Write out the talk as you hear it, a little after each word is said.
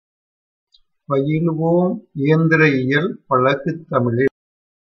பயிலுவோம் இயந்திரவியல் பழகுத் தமிழில்!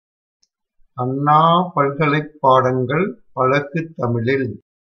 அண்ணா பல்கலைப் பாடங்கள் பழகுத் தமிழில்!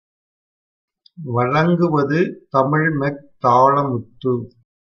 வழங்குவது தமிழ்மெக் தாளமுத்து.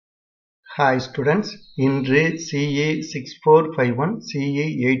 Hi students, இன்று CA 6451, CA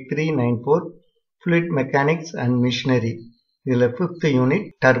 8394 Fluid Mechanics and Machinery இதில் 5th யூனிட்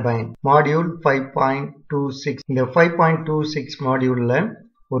டர்பைன் மாடியூல் 5.26. இந்த 5.26 மாடியூலில்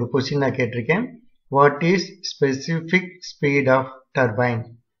ஒரு கொஸ்டின் நான் கேட்டிருக்கேன். What is specific speed of turbine?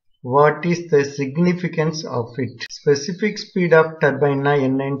 What is the significance of it? Specific speed of டர்பைன்னா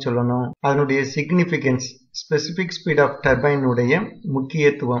என்னன்னு சொல்லணும். அதனுடைய சிக்னிஃபிகன்ஸ், ஸ்பெசிஃபிக் ஸ்பீட் ஆஃப் டர்பைனுடைய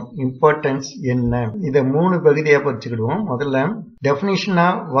முக்கியத்துவம், இம்பார்ட்டன்ஸ் என்ன? இதை 3 பகுதியாக பிரிச்சுக்கிடுவோம். முதல்ல டெஃபினிஷனா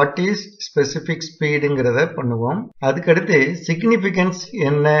வாட் இஸ் ஸ்பெசிஃபிக் ஸ்பீடுங்கிறத பண்ணுவோம். அதுக்கடுத்து சிக்னிஃபிகன்ஸ்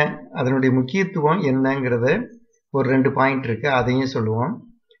என்ன, அதனுடைய முக்கியத்துவம் என்னங்கிறத ஒரு 2 பாயிண்ட் இருக்கு, அதையும் சொல்லுவோம்.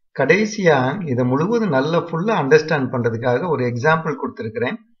 கடைசியா இதை முழுவதும் நல்லா ஃபுல்லா அண்டர்ஸ்டாண்ட் பண்றதுக்காக ஒரு எக்ஸாம்பிள்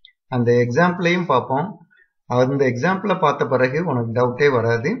கொடுத்துருக்கிறேன். அந்த எக்ஸாம்பிளையும் பார்ப்போம். அந்த எக்ஸாம்பிளை பார்த்த பிறகு உனக்கு டவுட்டே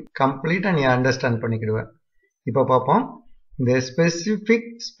வராது, கம்ப்ளீட்டா நீ அண்டர்ஸ்டாண்ட் பண்ணிக்கிடுவ. இப்போ பார்ப்போம். The specific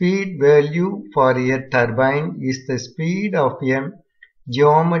speed value for a turbine is the speed of a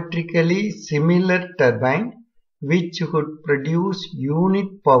geometrically similar turbine which would produce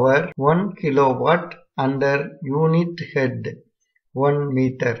unit power 1 kilowatt under unit head 1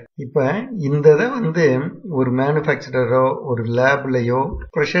 meter. இப்ப இந்த ஒரு மேனுஃபேக்சரரோ ஒரு லேப்லயோ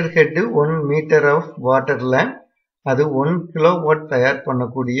ப்ரெஷர் ஹெட் 1 மீட்டர் ஆஃப் வாட்டர்ல அது 1 கிலோவாட் தயார்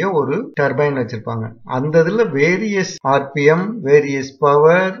பண்ணக்கூடிய ஒரு டர்பைன் வச்சிருப்பாங்க. அந்த இதுல various RPM, various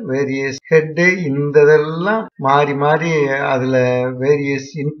power, various head, இந்த இதெல்லாம் மாறி மாறி அதுல வேரியஸ்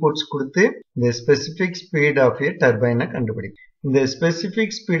இன்புட்ஸ் கொடுத்து இந்த ஸ்பெசிபிக் ஸ்பீட் ஆஃப் ஏ டர்பைனை கண்டுபிடிக்கும். இந்த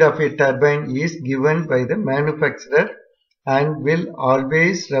specific speed of A turbine is given by the manufacturer and will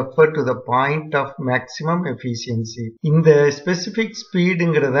always refer to the point of maximum efficiency. இந்த ஸ்பெசிபிக்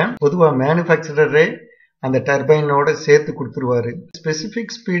ஸ்பீடுங்கிறத பொதுவா மேனுஃபேக்சரரே அந்த டர்பைனோட சேர்த்து கொடுத்துருவாரு.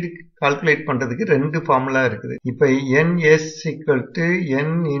 ஸ்பெசிபிக் ஸ்பீடு கால்குலேட் பண்றதுக்கு 2 ஃபார்முலா இருக்குது. இப்ப NS = N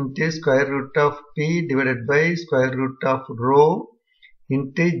into square root of P divided by square root of rho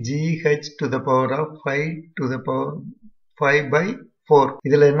into GH to the power of 5 to the power 5 by 4.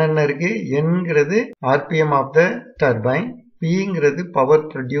 இதுல என்னென்ன இருக்கு? Nங்கிறது RPM of the turbine, Pங்கிறது power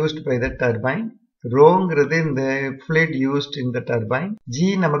produced by the turbine, rhoங்கிறது இந்த fluid used in the turbine,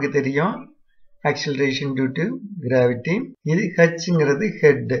 G நமக்கு தெரியும் acceleration due to gravity, இது Hங்கிறது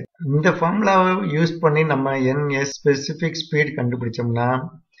head. இந்த ஃபார்முலாவை use பண்ணி நம்ம NS specific speed கண்டுபிடிச்சோம்னா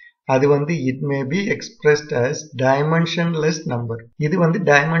அது it may be expressed as dimensionless number. இது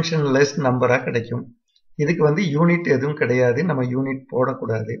dimensionless நம்பரா கிடைக்கும். இதுக்கு யூனிட் எதுவும் கிடையாது, நம்ம யூனிட்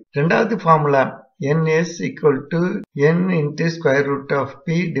போடக்கூடாது. ரெண்டாவது formula NS = N into square root of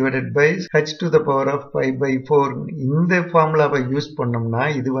P divided by H to the power of 5 by 4. இந்த ஃபார்முலாவை யூஸ் பண்ணோம்னா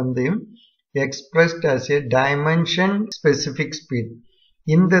இது expressed as a dimension specific speed.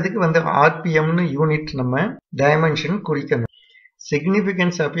 இந்த இதுக்கு RPM னு யூனிட் நம்ம dimension குறிக்கணும்.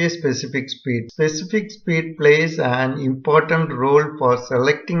 Significance of a specific speed. Specific speed plays an important role for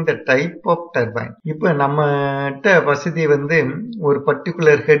selecting the type of turbine. இப்ப நம்மட்ட வசதி ஒரு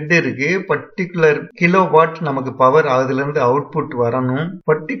பர்டிகுலர் ஹெட் இருக்கு, பர்டிகுலர் கிலோவாட் நமக்கு பவர் அதுல இருந்து அவுட்புட் வரணும்,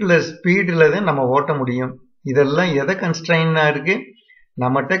 பர்டிகுலர் ஸ்பீடுல தான் நம்ம ஓட்ட முடியும். இதெல்லாம் எதை கன்ஸ்ட்ரைனா இருக்கு?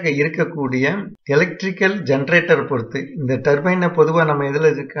 நம்மகிட்ட இருக்கக்கூடிய எலக்ட்ரிக்கல் ஜெனரேட்டர் பொறுத்து. இந்த டர்பைனை பொதுவா நம்ம எதுல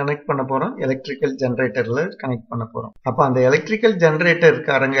கனெக்ட் பண்ண போறோம்? எலக்ட்ரிக்கல் ஜெனரேட்டர்ல கனெக்ட் பண்ண போறோம். அப்ப அந்த எலக்ட்ரிக்கல்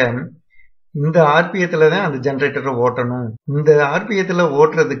ஜெனரேட்டர்காரங்க இந்த ஆர்பிஎத்துல தான் அந்த ஜெனரேட்டரை ஓட்டணும். இந்த ஆர்பிஎத்துல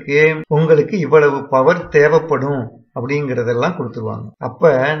ஓட்டுறதுக்கு உங்களுக்கு இவ்வளவு பவர் தேவைப்படும் அப்படிங்கறதெல்லாம் கொடுத்துருவாங்க.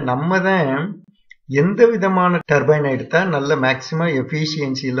 அப்ப நம்ம தான் எந்த விதமான டர்பைன் எடுத்தா நல்ல மேக்சிமம்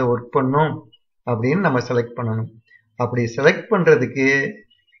எஃபிஷியன்சியில ஒர்க் பண்ணும் அப்படின்னு நம்ம செலக்ட் பண்ணணும். அப்படி செலக்ட் பண்றதுக்கு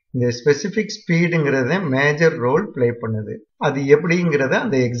இந்த ஸ்பெசிபிக் ஸ்பீடுங்கிறத மேஜர் ரோல் பிளே பண்ணுது. அது எப்படிங்கிறத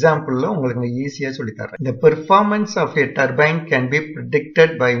அந்த எக்ஸாம்பிள்ல உங்களுக்கு ஈஸியா சொல்லி தரேன். The performance of a turbine can be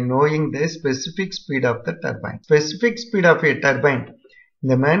predicted by knowing the specific speed of the turbine. Specific speed of a turbine,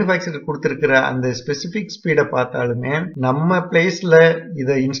 இந்த மேனுஃபேக்சரர் கொடுத்திருக்கிற அந்த ஸ்பெசிபிக் ஸ்பீடை பார்த்தாலுமே நம்ம பிளேஸ்ல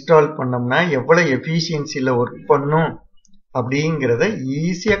இதை இன்ஸ்டால் பண்ணோம்னா எவ்வளவு எஃபிஷியன்சில ஒர்க் பண்ணும் அப்படிங்கிறத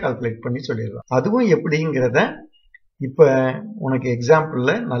ஈஸியா கால்குலேட் பண்ணி சொல்லிடலாம். அதுவும் எப்படிங்கிறத இப்ப உனக்கு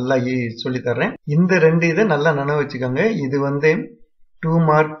எக்ஸாம்பிள்ல நல்லா சொல்லி தர்றேன். இந்த 2 இதை நல்லா நினைவு வச்சுக்கோங்க. இது 2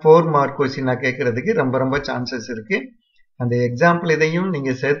 மார்க் 4 மார்க் கொஸ்டின் கேட்கறதுக்கு ரொம்ப சான்சஸ் இருக்கு. அந்த எக்ஸாம்பிள் இதையும்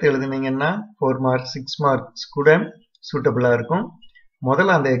நீங்க சேர்த்து எழுதுனீங்கன்னா 4 மார்க் 6 மார்க்ஸ் கூட சூட்டபிளா இருக்கும்.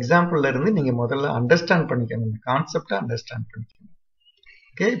 முதல்ல அந்த எக்ஸாம்பிள்ல இருந்து நீங்க முதல்ல அண்டர்ஸ்டாண்ட் பண்ணிக்கணும், கான்செப்டை அண்டர்ஸ்டாண்ட் பண்ணிக்கணும்.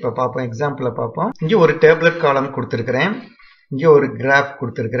 ஓகே, இப்ப பார்ப்போம், எக்ஸாம்பிள பார்ப்போம். இங்க ஒரு டேப்லெட் காலம் கொடுத்திருக்கிறேன். இங்கே ஒரு கிராஃப்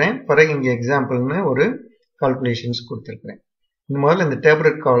கொடுத்துருக்கிறேன். பிறகு இங்கே எக்ஸாம்பிள்னு ஒரு கால்குலேஷன்ஸ் கொடுத்துருக்கிறேன். முதல்ல இந்த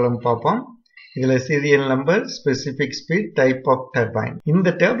டேபிள் காலம் பார்ப்போம். இதுல serial number, specific speed, type of turbine. இந்த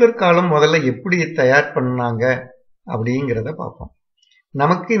டேபிள் காலம் முதல்ல எப்படி தயார் பண்ணாங்க அப்படிங்கிறத பார்ப்போம்.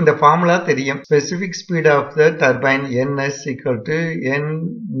 நமக்கு இந்த ஃபார்முலா தெரியும். Specific speed of the turbine ns equal to n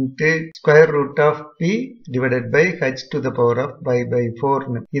into square root of p divided by h to the power of pi by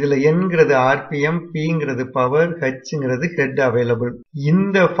 4. இதுல nங்கிறது rpm, pங்கிறது பவர், hங்கிறது ஹெட் அவைலபிள்.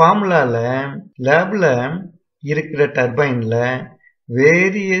 இந்த ஃபார்முலால லேப்ல இருக்கிற டர்பைன்ல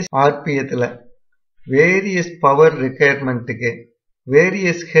various ஆர்பிஎத்துல various power ரிக்வயர்மெண்ட்டுக்கு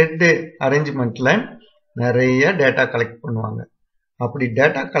various head அரேஞ்ச்மெண்ட்ல நிறைய data collect பண்ணுவாங்க. அப்படி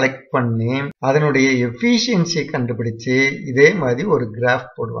data collect பண்ணி அதனுடைய எஃபிஷியன்சியை கண்டுபிடிச்சு இதே மாதிரி ஒரு கிராஃப்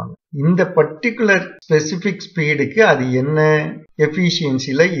போடுவாங்க. இந்த பர்டிகுலர் ஸ்பெசிபிக் ஸ்பீடுக்கு அது என்ன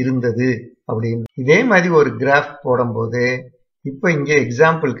எஃபிஷியன்சில இருந்தது அப்படின்னு இதே மாதிரி ஒரு கிராஃப் போடும்போது, இப்போ இங்க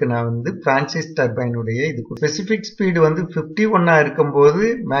எக்ஸாம்பிளுக்கு நான் பிரான்சிஸ் டர்பைனுடைய இது ஸ்பெசிபிக் ஸ்பீடு 51 இருக்கும்போது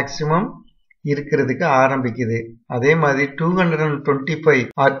மேக்சிமம் இருக்கிறதுக்கு ஆரம்பிக்குது. அதே மாதிரி 225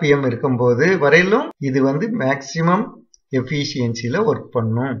 ஆர்பிஎம் இருக்கும்போது வரையிலும் இது மேக்சிமம் எஃபிஷியன்சில ஒர்க்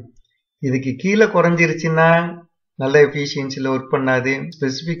பண்ணும். இதுக்கு கீழே குறைஞ்சிருச்சுன்னா நல்ல எஃபிஷியன்சில ஒர்க் பண்ணாது.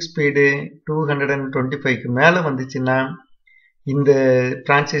 ஸ்பெசிபிக் ஸ்பீடு 225க்கு மேல வந்துச்சுன்னா இந்த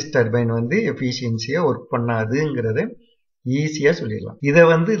பிரான்சிஸ் டர்பைன் எஃபிஷியன்சியா ஒர்க் பண்ணாதுங்கிறத ஈஸியா சொல்லிடலாம். இதை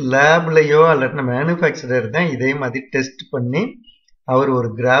லேப்லயோ அல்லது மேனுஃபேக்சரர் தான் இதே மாதிரி டெஸ்ட் பண்ணி அவர்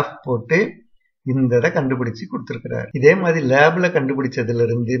ஒரு கிராஃப் போட்டு இந்த இதை கண்டுபிடிச்சு கொடுத்துருக்கிறார். இதே மாதிரி லேப்ல கண்டுபிடிச்சதுல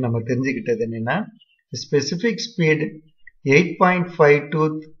இருந்து நம்ம தெரிஞ்சுக்கிட்டது என்னன்னா, ஸ்பெசிபிக் ஸ்பீட் 8.5 to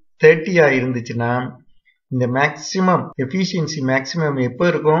 30 இருந்துச்சுன்னா இந்த மேக்சிமம் எஃபிஷியன்சி மேக்சிமம் எப்போ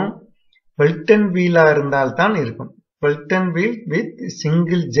இருக்கும்? பெல்டன் வீலா இருந்தால்தான் இருக்கும். பெல்டன் வீல் வித்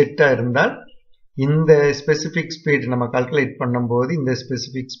சிங்கிள் ஜெட்டா இருந்தால் இந்த ஸ்பெசிபிக் ஸ்பீட் நம்ம கால்குலேட் பண்ணும்போது இந்த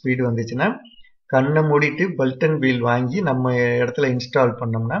ஸ்பெசிபிக் ஸ்பீடு வந்துச்சுன்னா கண்ணை மூடிட்டு பெல்டன் வீல் வாங்கி நம்ம இடத்துல இன்ஸ்டால்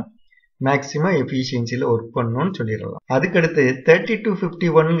பண்ணோம்னா மேக்சிமம் எஃபிஷியன்சில ஒர்க் பண்ணணும்னு சொல்லிடலாம். அதுக்கடுத்து 30 to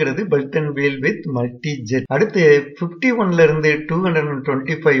 51ங்கிறது பெல்டன் wheel with multi jet. அடுத்து 51ல இருந்து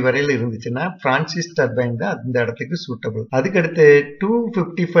 225 வரையில இருந்துச்சுன்னா பிரான்சிஸ் டர்பைன் தான் அந்த இடத்துக்கு சூட்டபிள். அதுக்கடுத்து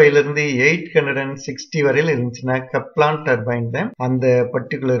 255ல இருந்து 860 வரையில இருந்துச்சுன்னா கப்லான் டர்பைன் தான் அந்த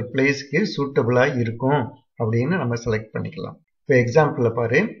பர்டிகுலர் பிளேஸ்க்கு சூட்டபிளா இருக்கும் அப்படின்னு நம்ம செலக்ட் பண்ணிக்கலாம். இப்போ எக்ஸாம்பிள்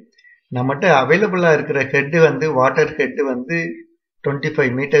பாரு, நம்மகிட்ட அவைலபிளா இருக்கிற ஹெட் வாட்டர் ஹெட்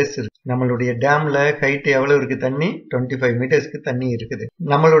 25 மீட்டர்ஸ் இருக்கு. நம்மளுடைய டேம்ல ஹைட் எவ்வளவு இருக்கு? தண்ணி 25 மீட்டர்ஸ்க்கு தண்ணி இருக்குது.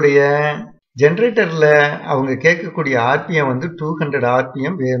 நம்மளுடைய ஜெனரேட்டர்ல அவங்க கேட்கக்கூடிய ஆர்பிஎம் 200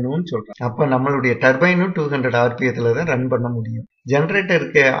 ஆர்பிஎம் வேணும்னு சொல்றாங்க. அப்ப நம்மளுடைய டர்பைனும் 200 ஆர்பிஎத்துல தான் ரன் பண்ண முடியும்.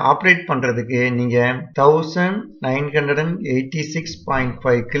 ஜெனரேட்டருக்கு ஆப்ரேட் பண்றதுக்கு நீங்க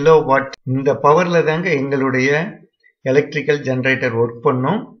 1986.5 கிலோவாட் இந்த பவர்ல தாங்க எங்களுடைய எலக்ட்ரிக்கல் ஜெனரேட்டர் ஒர்க்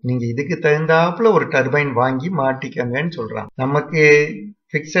பண்ணும். நீங்க இதுக்கு தகுந்தாப்புல ஒரு டர்பைன் வாங்கி மாட்டிக்கங்கன்னு சொல்றாங்க. நமக்கு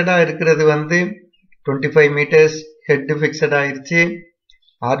பிக்சடா இருக்கிறது 25 மீட்டர்ஸ், ஹெட் பிக்சட் ஆயிருச்சு,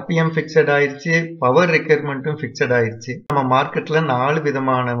 ஆர்பிஎம் பிக்சட் ஆயிருச்சு, பவர் ரெக்யர்மெண்ட்டும் பிக்சட் ஆயிருச்சு. நம்ம மார்க்கெட்ல 4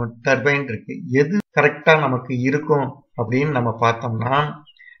 விதமான டர்பைன் இருக்கு. எது கரெக்டா நமக்கு இருக்கும் அப்படின்னு நம்ம பார்த்தோம்னா,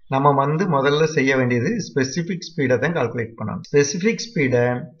 நம்ம முதல்ல செய்ய வேண்டியது ஸ்பெசிபிக் ஸ்பீடை தான் கால்குலேட் பண்ணணும். ஸ்பெசிபிக் ஸ்பீடை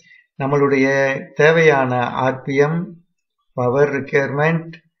நம்மளுடைய தேவையான ஆர்பிஎம், பவர்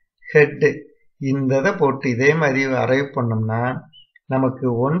ரிக்யர்மெண்ட், ஹெட் இந்த இதை போட்டு இதே மாதிரி அரைவ் பண்ணோம்னா நமக்கு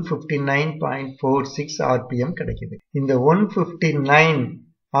 159.46 ஆர்பிஎம் கிடைக்குது. இந்த 159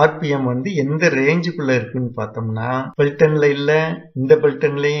 ஆர்பிஎம் எந்த ரேஞ்சுக்குள்ள இருக்குன்னு பார்த்தோம்னா பெல்டன்ல இல்ல, இந்த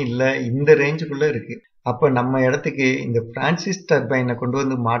பெல்டன்லயும் இல்ல, இந்த ரேஞ்சுக்குள்ள இருக்கு. அப்ப நம்ம இடத்துக்கு இந்த பிரான்சிஸ் டர்பைனை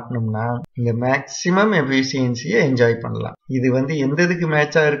கொண்டு மாட்டணும்னா இந்த மேக்சிமம் எஃபிஷியன்சியை என்ஜாய் பண்ணலாம். இது எந்த இதுக்கு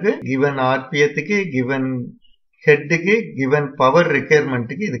மேட்சா இருக்கு? கிவன் ஆர்பிஎத்துக்கு, கிவன் ஹெட்டுக்கு, கிவன் பவர்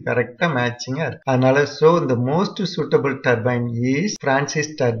ரிக்யர்மெண்ட்டுக்கு இது கரெக்டா மேட்சிங்கா இருக்கு. அதனால the most suitable turbine is Francis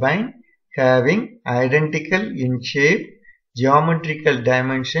turbine having identical in shape, geometrical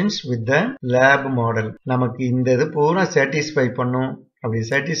dimensions with the lab model. நமக்கு இந்த இது பூரா சாட்டிஸ்ஃபை பண்ணும். அப்படி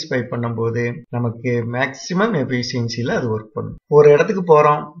சாட்டிஸ்ஃபை பண்ணும்போது நமக்கு மேக்சிமம் எஃபிஷியன்சில அது ஒர்க் பண்ணும். ஒரு இடத்துக்கு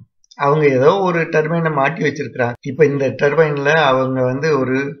போறோம், அவங்க ஏதோ ஒரு டர்பைனை மாட்டி வச்சிருக்கிறாங்க. இப்ப இந்த டர்பைன்ல அவங்க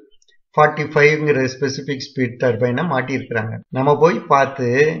ஒரு 45ங்கிற ஸ்பெசிபிக் ஸ்பீட் டர்பைனை மாட்டி இருக்கிறாங்க. நம்ம போய் பார்த்து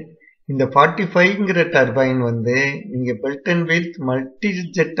இந்த 45ங்கிற டர்பைன் நீங்க பெல்டன் வீல் மல்டி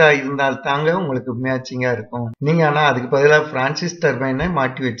ஜெட்டா இருந்தால் தாங்க உங்களுக்கு மேட்சிங்கா இருக்கும். நீங்க ஆனா அதுக்கு பதிலாக பிரான்சிஸ் டர்பைனை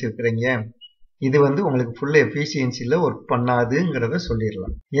மாட்டி வச்சிருக்கிறீங்க. இது உங்களுக்கு ஃபுல் எஃபிஷியன்சில ஒர்க் பண்ணாதுங்கிறத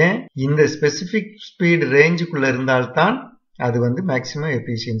சொல்லிடலாம். ஏன்? இந்த ஸ்பெசிபிக் ஸ்பீட் ரேஞ்சுக்குள்ள இருந்தால்தான் அது வந்து மேக்ஸிமம்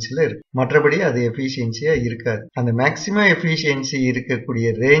எஃபிஷியன்சியில் இருக்கு. மற்றபடி அது எஃபிஷியன்சியாக இருக்காது. அந்த மேக்ஸிமம் எஃபிஷியன்சி இருக்கக்கூடிய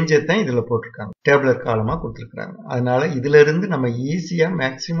ரேஞ்சை தான் இதில் போட்டிருக்காங்க, டேபுலர் காலமாக கொடுத்துருக்குறாங்க. அதனால இதுல இருந்து நம்ம ஈஸியாக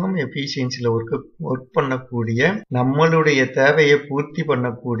மேக்ஸிமம் எஃபிஷியன்சியில் ஒர்க் பண்ணக்கூடிய நம்மளுடைய தேவையை பூர்த்தி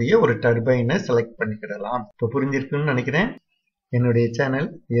பண்ணக்கூடிய ஒரு டர்பைனை செலக்ட் பண்ணிக்கிடலாம். இப்போ புரிஞ்சிருக்குன்னு நினைக்கிறேன். என்னுடைய சேனல்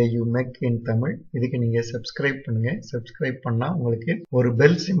AUmech-in-tamil. இதுக்கு நீங்கள் சப்ஸ்கிரைப் பண்ணுங்கள். சப்ஸ்கிரைப் பண்ணால் உங்களுக்கு ஒரு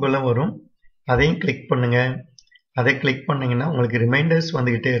பெல் சிம்பிளும் வரும், அதையும் கிளிக் பண்ணுங்கள். அதை கிளிக் பண்ணிங்கன்னா உங்களுக்கு ரிமைண்டர்ஸ்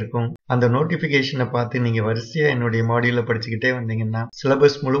வந்துக்கிட்டே இருக்கும். அந்த நோட்டிஃபிகேஷனை பார்த்து நீங்கள் வரிசையாக என்னுடைய மாடியூலை படிச்சுக்கிட்டே வந்தீங்கன்னா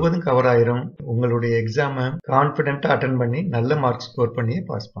சிலபஸ் முழுவதும் கவர் ஆயிரும். உங்களுடைய எக்ஸாமை கான்ஃபிடென்ட்டாக அட்டன் பண்ணி நல்ல மார்க் ஸ்கோர் பண்ணி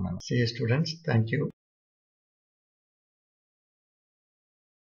பாஸ் பண்ணலாம். See you students. Thank you.